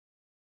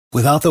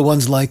Without the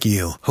ones like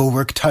you, who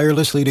work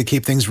tirelessly to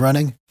keep things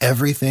running,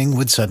 everything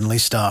would suddenly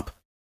stop.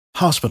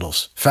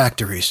 Hospitals,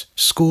 factories,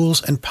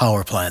 schools, and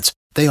power plants,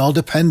 they all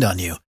depend on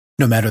you.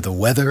 No matter the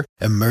weather,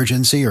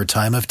 emergency, or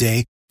time of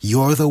day,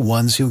 you're the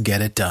ones who get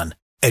it done.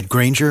 At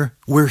Grainger,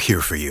 we're here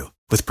for you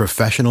with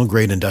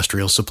professional-grade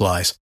industrial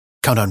supplies.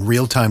 Count on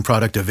real-time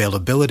product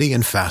availability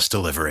and fast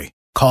delivery.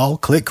 Call,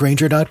 click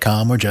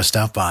Grainger.com or just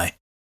stop by.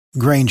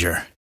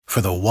 Grainger, for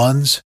the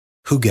ones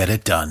who get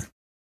it done.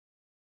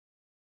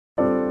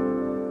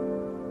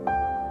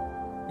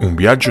 Un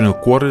viaggio nel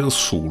cuore del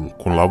soul,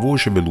 con la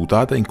voce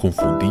vellutata e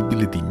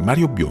inconfondibile di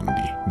Mario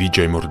Biondi, di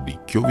Jay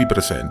Mordicchio vi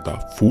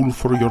presenta Fool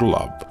for Your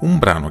Love, un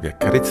brano che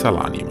accarezza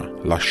l'anima.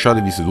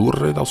 Lasciatevi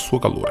sedurre dal suo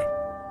calore.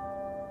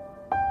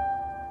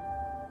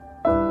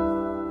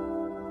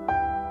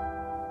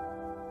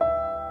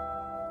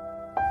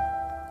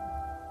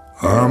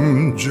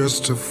 I'm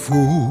just a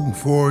fool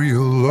for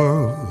your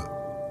love.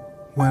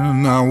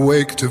 When I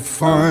wake to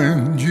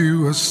find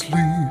you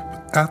asleep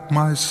at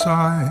my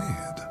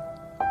side,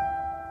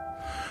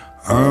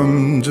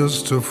 I'm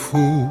just a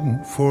fool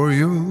for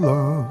your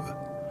love.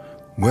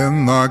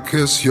 When I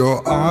kiss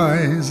your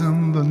eyes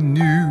in the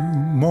new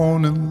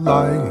morning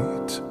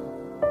light,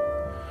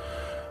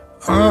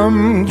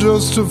 I'm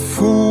just a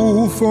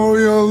fool for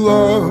your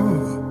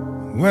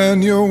love.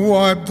 When you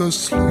wipe the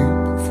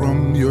sleep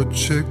from your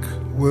cheek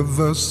with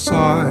a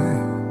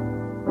sigh,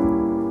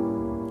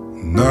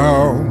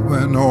 now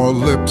when our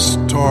lips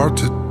start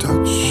to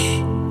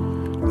touch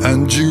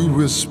and you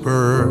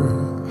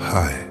whisper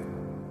hi,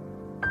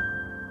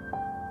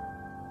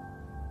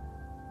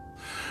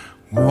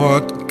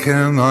 what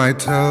can I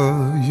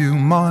tell you,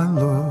 my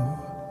love,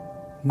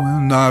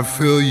 when I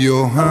feel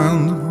your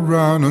hand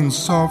running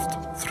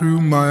soft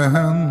through my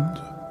hand?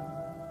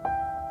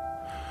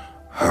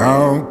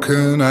 How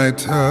can I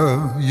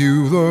tell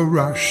you the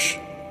rush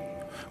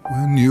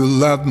when you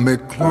let me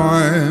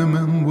climb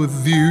in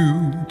with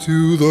you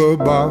to the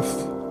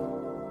bath?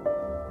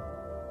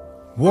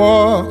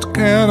 What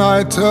can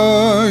I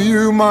tell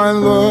you, my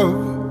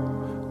love?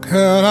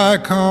 Can I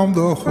count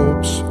the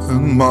hopes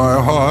in my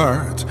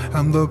heart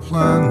and the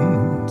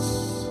plans?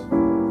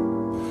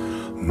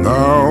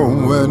 Now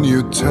when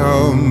you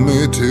tell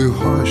me to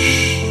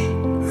hush,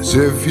 as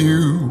if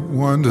you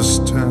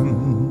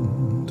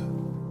understand,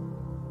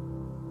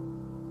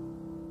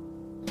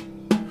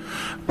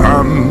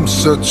 I'm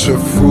such a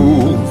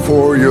fool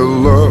for your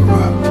love.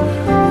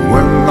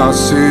 When I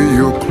see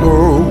you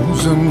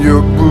closing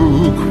your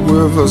book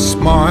with a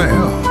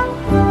smile,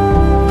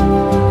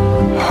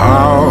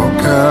 how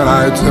can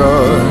I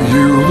tell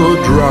you the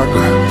drug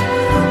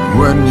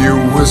when you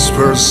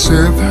whisper,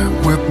 sit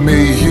with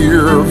me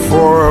here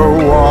for a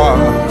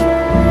while?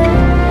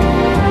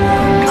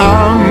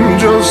 I'm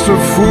just a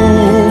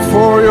fool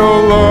for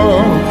your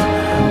love.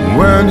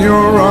 When you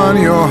run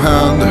your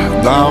hand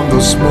down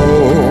the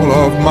small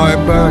of my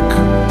back,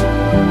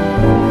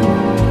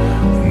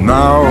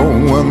 now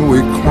when we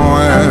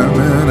climb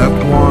in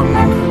at one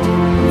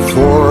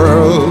for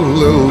a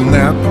little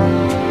nap,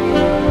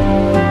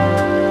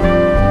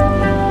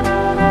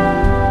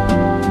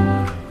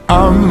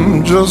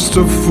 I'm just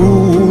a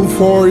fool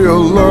for your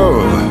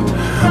love.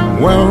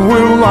 When we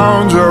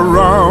lounge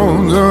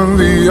around in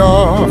the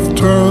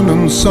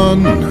afternoon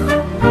sun,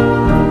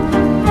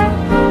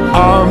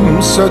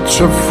 I'm such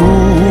a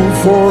fool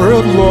for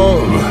it,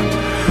 love.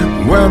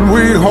 When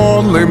we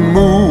hardly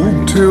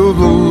move till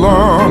the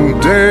long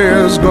day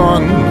is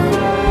gone,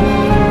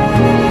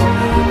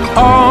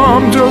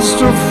 I'm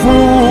just a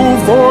fool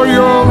for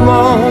your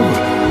love.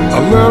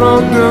 A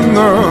little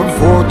dinner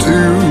for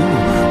two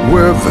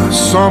with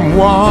some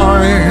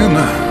wine.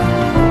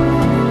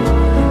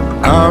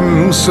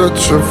 I'm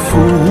such a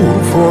fool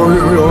for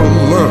your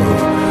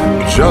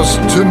love, just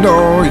to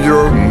know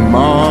you're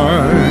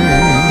mine.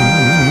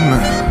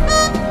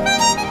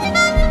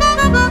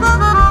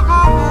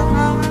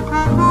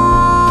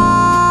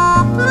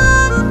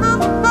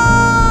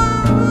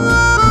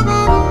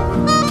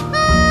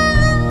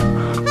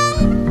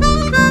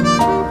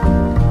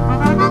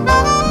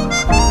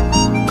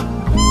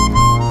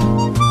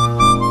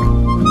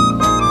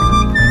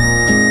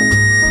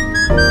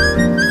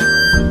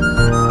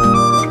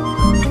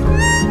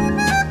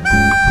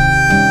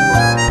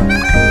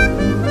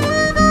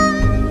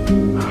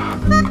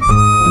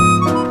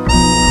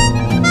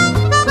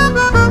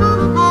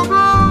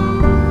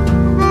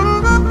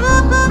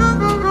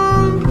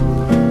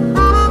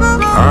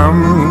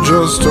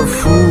 Just a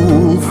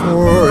fool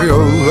for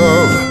your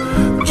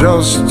love,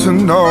 just to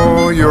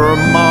know you're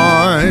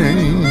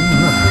mine.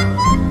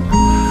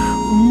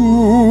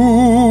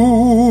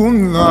 Ooh,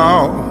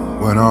 now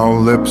when our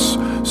lips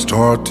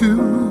start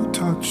to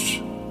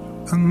touch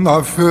and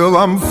I feel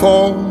I'm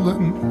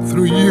falling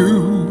through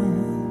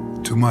you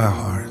to my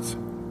heart,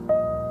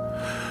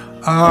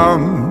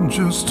 I'm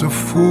just a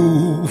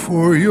fool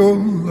for your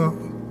love.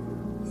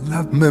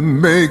 Let me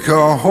make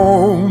a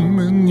home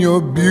in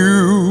your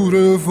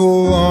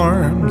beautiful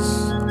arms.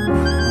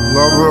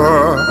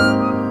 Lover,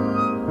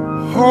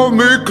 hold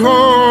me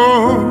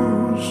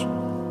close.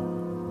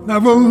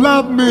 Never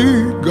let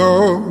me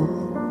go,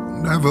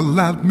 never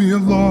let me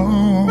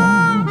alone.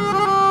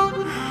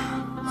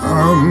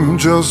 I'm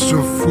just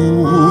a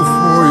fool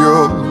for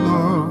your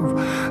love,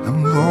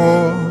 and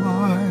all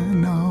I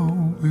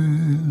know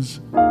is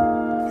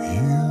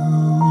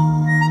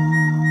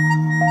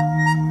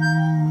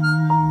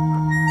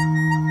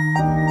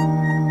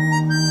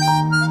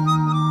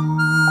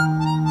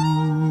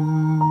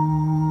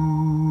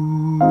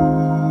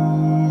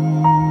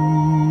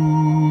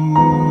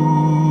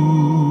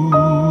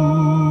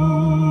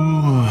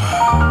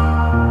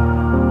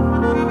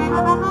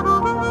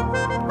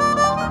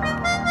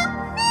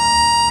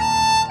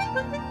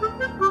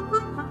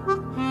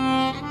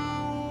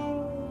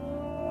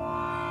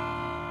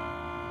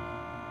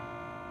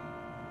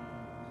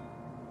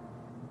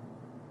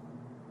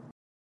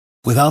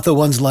Without the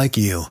ones like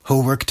you,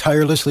 who work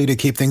tirelessly to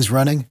keep things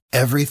running,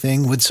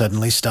 everything would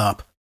suddenly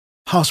stop.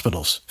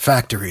 Hospitals,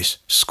 factories,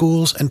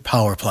 schools, and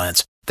power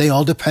plants, they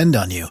all depend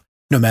on you.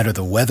 No matter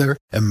the weather,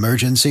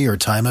 emergency, or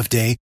time of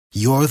day,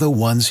 you're the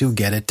ones who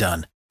get it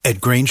done. At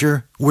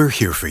Grainger, we're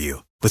here for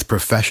you with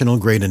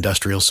professional-grade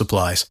industrial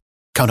supplies.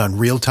 Count on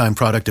real-time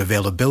product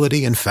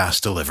availability and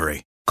fast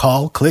delivery.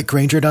 Call, click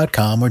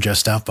Grainger.com, or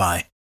just stop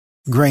by.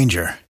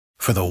 Grainger,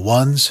 for the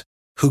ones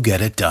who get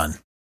it done.